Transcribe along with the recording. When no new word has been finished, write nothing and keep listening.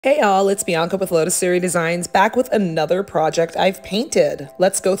Hey y'all, it's Bianca with Lotus Series Designs, back with another project I've painted.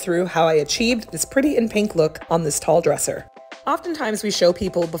 Let's go through how I achieved this pretty and pink look on this tall dresser. Oftentimes we show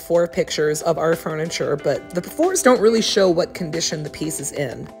people before pictures of our furniture, but the befores don't really show what condition the piece is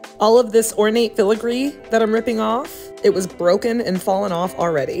in. All of this ornate filigree that I'm ripping off, it was broken and fallen off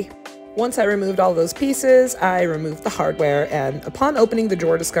already. Once I removed all those pieces, I removed the hardware, and upon opening the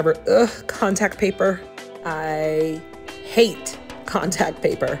drawer, discovered, contact paper. I hate contact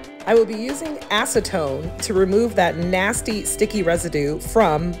paper. I will be using acetone to remove that nasty sticky residue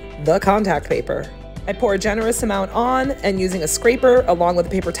from the contact paper. I pour a generous amount on, and using a scraper along with a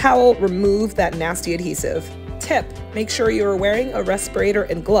paper towel, remove that nasty adhesive. Tip: make sure you are wearing a respirator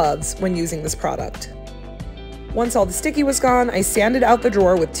and gloves when using this product. Once all the sticky was gone, I sanded out the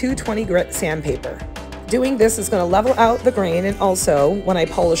drawer with 220 grit sandpaper. Doing this is going to level out the grain, and also, when I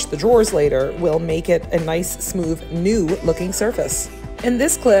polish the drawers later, will make it a nice, smooth, new looking surface. In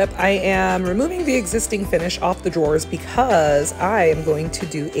this clip, I am removing the existing finish off the drawers because I am going to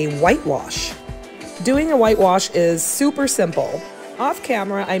do a whitewash. Doing a whitewash is super simple. Off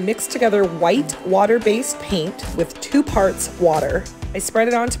camera, I mixed together white water-based paint with 2 parts water. I spread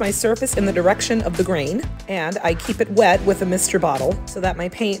it onto my surface in the direction of the grain, and I keep it wet with a mister bottle so that my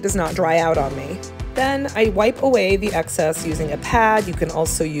paint does not dry out on me. Then I wipe away the excess using a pad. You can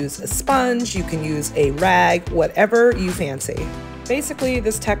also use a sponge, you can use a rag, whatever you fancy. Basically,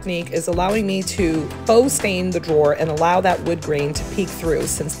 this technique is allowing me to faux stain the drawer and allow that wood grain to peek through,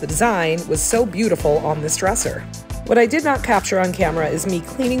 since the design was so beautiful on this dresser. What I did not capture on camera is me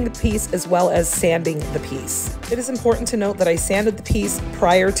cleaning the piece as well as sanding the piece. It is important to note that I sanded the piece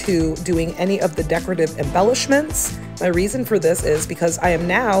prior to doing any of the decorative embellishments. My reason for this is because I am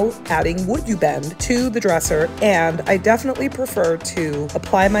now adding wood you bend to the dresser, and I definitely prefer to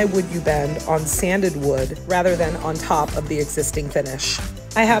apply my wood you bend on sanded wood rather than on top of the existing finish.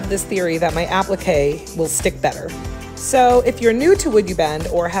 I have this theory that my applique will stick better. So if you're new to wood you bend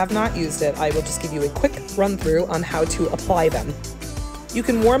or have not used it, I will just give you a quick run through on how to apply them. You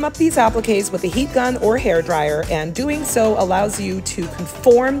can warm up these appliques with a heat gun or hair dryer, and doing so allows you to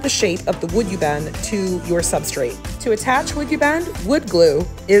conform the shape of the wood you bend to your substrate. To attach wood you bend, wood glue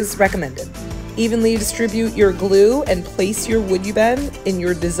is recommended. Evenly distribute your glue and place your wood you bend in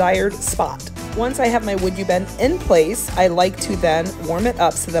your desired spot. Once I have my wood you bend in place, I like to then warm it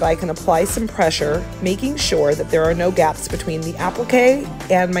up so that I can apply some pressure, making sure that there are no gaps between the applique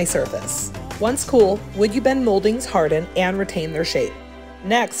and my surface. Once cool, wood you bend moldings harden and retain their shape.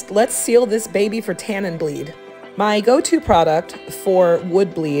 Next, let's seal this baby for tannin bleed. My go-to product for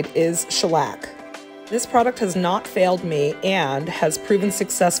wood bleed is shellac. This product has not failed me and has proven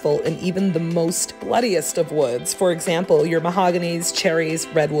successful in even the most bloodiest of woods, for example, your mahoganies, cherries,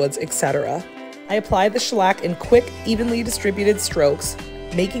 redwoods, etc. I apply the shellac in quick, evenly distributed strokes,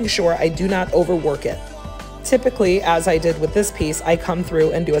 making sure I do not overwork it. Typically, as I did with this piece, I come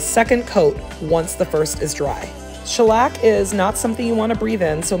through and do a second coat once the first is dry. Shellac is not something you want to breathe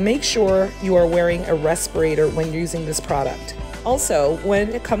in, so make sure you are wearing a respirator when using this product. Also, when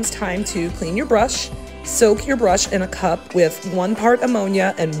it comes time to clean your brush, soak your brush in a cup with 1 part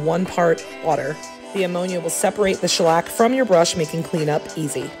ammonia and 1 part water. The ammonia will separate the shellac from your brush, making cleanup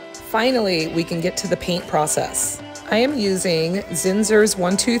easy. Finally, we can get to the paint process. I am using Zinsser's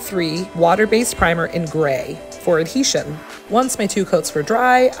 123 water-based primer in gray for adhesion. Once my 2 coats were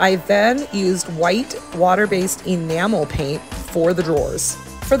dry, I then used white water-based enamel paint for the drawers.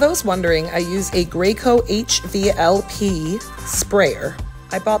 For those wondering, I use a Graco HVLP sprayer.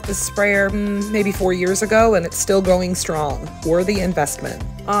 I bought this sprayer maybe 4 years ago, and it's still going strong. Worthy investment.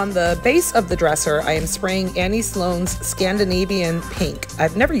 On the base of the dresser, I am spraying Annie Sloan's Scandinavian Pink.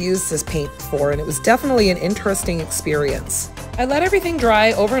 I've never used this paint before, and it was definitely an interesting experience. I let everything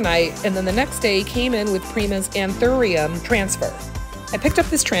dry overnight, and then the next day came in with Prima's Anthurium transfer. I picked up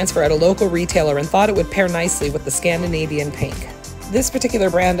this transfer at a local retailer and thought it would pair nicely with the Scandinavian Pink. This particular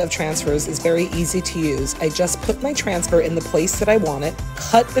brand of transfers is very easy to use. I just put my transfer in the place that I want it,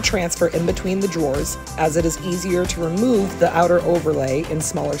 cut the transfer in between the drawers, as it is easier to remove the outer overlay in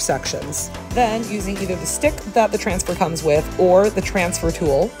smaller sections. Then, using either the stick that the transfer comes with or the transfer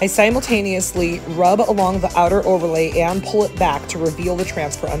tool, I simultaneously rub along the outer overlay and pull it back to reveal the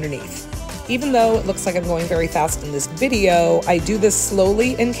transfer underneath. Even though it looks like I'm going very fast in this video, I do this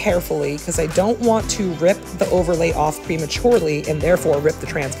slowly and carefully because I don't want to rip the overlay off prematurely and therefore rip the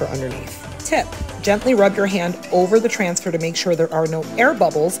transfer underneath. Tip: gently rub your hand over the transfer to make sure there are no air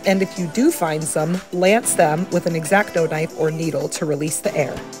bubbles, and if you do find some, lance them with an X-Acto knife or needle to release the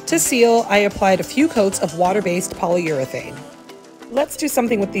air. To seal, I applied a few coats of water-based polyurethane. Let's do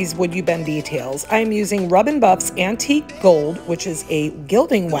something with these Would You Bend details. I'm using Rub and Buff's Antique Gold, which is a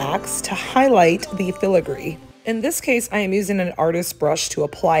gilding wax, to highlight the filigree. In this case, I am using an artist brush to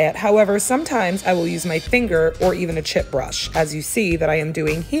apply it. However, sometimes I will use my finger or even a chip brush, as you see that I am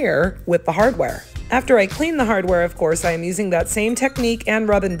doing here with the hardware. After I clean the hardware, of course, I am using that same technique and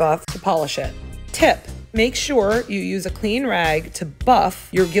Rub and Buff to polish it. Tip: make sure you use a clean rag to buff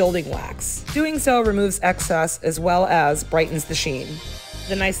your gilding wax. Doing so removes excess as well as brightens the sheen.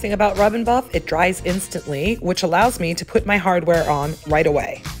 The nice thing about Rub and Buff, it dries instantly, which allows me to put my hardware on right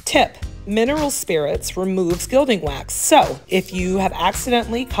away. Tip: mineral spirits removes gilding wax. So if you have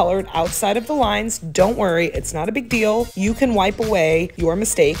accidentally colored outside of the lines, don't worry, it's not a big deal. You can wipe away your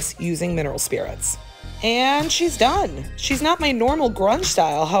mistakes using mineral spirits. And she's done. She's not my normal grunge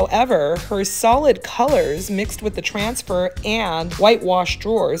style, however, her solid colors mixed with the transfer and whitewash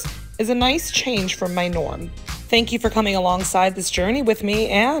drawers is a nice change from my norm. Thank you for coming alongside this journey with me,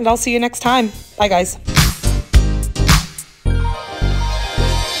 and I'll see you next time. Bye guys.